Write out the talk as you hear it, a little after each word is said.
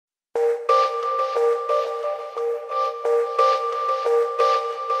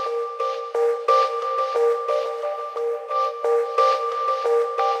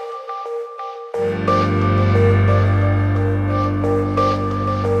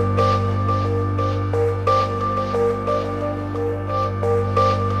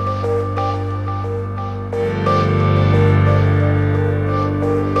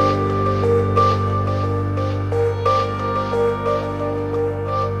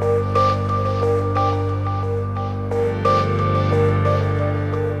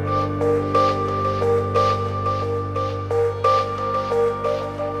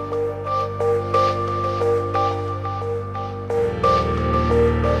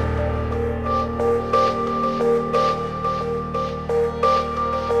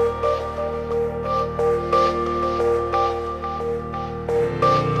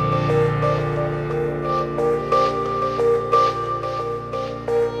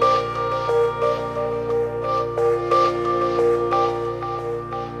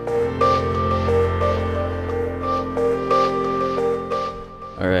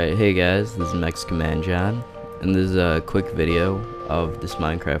Hey guys, this is Mexican Man John, and this is a quick video of this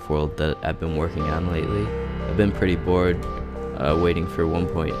Minecraft world that I've been working on lately. I've been pretty bored waiting for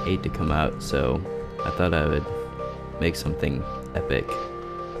 1.8 to come out, so I thought I would make something epic.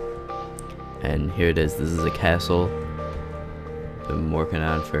 And here it is. This is a castle I've been working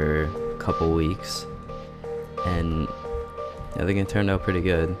on for a couple weeks, and I think it turned out pretty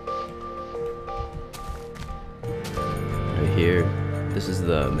good. Right here, this is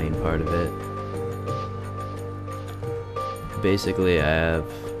the main part of it. Basically, I have,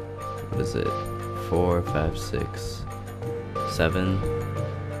 what is it, 4, 5, 6, 7,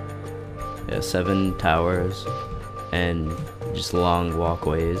 yeah, 7 towers and just long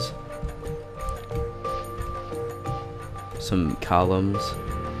walkways, some columns,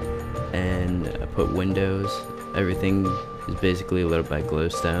 and I put windows. Everything is basically lit up by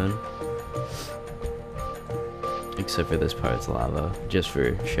glowstone, except for this part's lava, just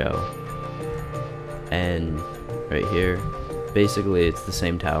for show. And right here, basically it's the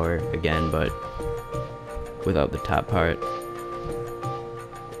same tower again, but without the top part.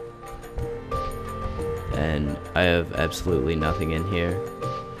 And I have absolutely nothing in here,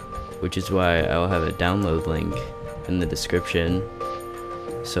 which is why I'll have a download link in the description,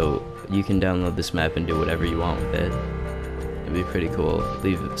 so you can download this map and do whatever you want with it. It'd be pretty cool.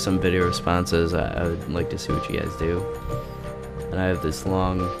 Leave some video responses. I would like to see what you guys do. And I have this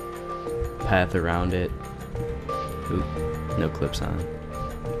long path around it. Oop, no clips on.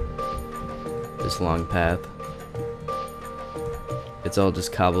 This long path. It's all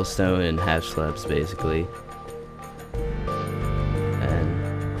just cobblestone and half slabs basically.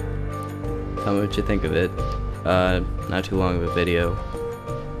 And tell me what you think of it. Not too long of a video.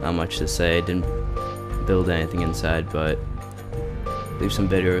 Not much to say. Didn't build anything inside, but leave some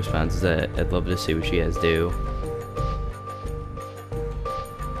video responses. I'd love to see what you guys do.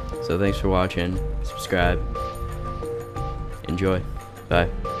 So thanks for watching. Subscribe. Enjoy. Bye.